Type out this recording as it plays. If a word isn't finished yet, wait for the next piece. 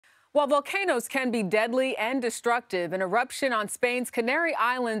While volcanoes can be deadly and destructive, an eruption on Spain's Canary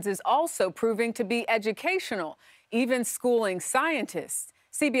Islands is also proving to be educational, even schooling scientists.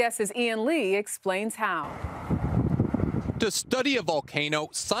 CBS's Ian Lee explains how. To study a volcano,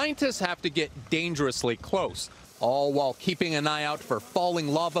 scientists have to get dangerously close, all while keeping an eye out for falling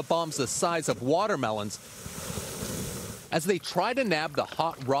lava bombs the size of watermelons as they try to nab the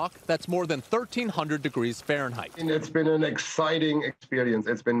hot rock that's more than 1,300 degrees Fahrenheit. It's been an exciting experience.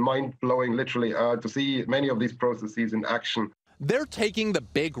 It's been mind-blowing, literally, to see many of these processes in action. They're taking the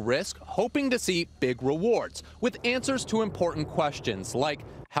big risk, hoping to see big rewards, with answers to important questions like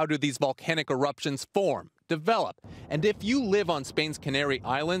how do these volcanic eruptions form, develop, and if you live on Spain's Canary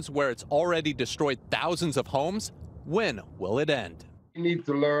Islands where it's already destroyed thousands of homes, when will it end? We need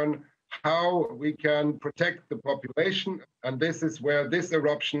to learn how we can protect the population, and this is where this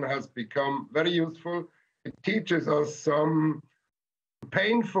eruption has become very useful. It teaches us some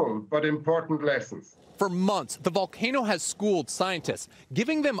painful but important lessons. For months, the volcano has schooled scientists,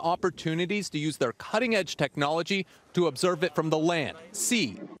 giving them opportunities to use their cutting-edge technology to observe it from the land,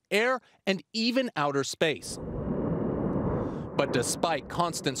 sea, air, and even outer space. But despite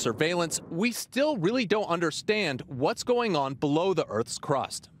constant surveillance, we still really don't understand what's going on below the Earth's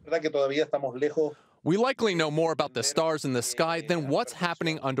crust. We likely know more about the stars in the sky than what's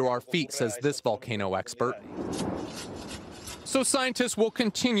happening under our feet, says this volcano expert. So scientists will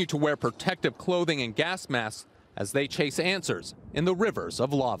continue to wear protective clothing and gas masks as they chase answers in the rivers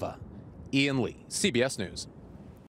of lava. Ian Lee, CBS News.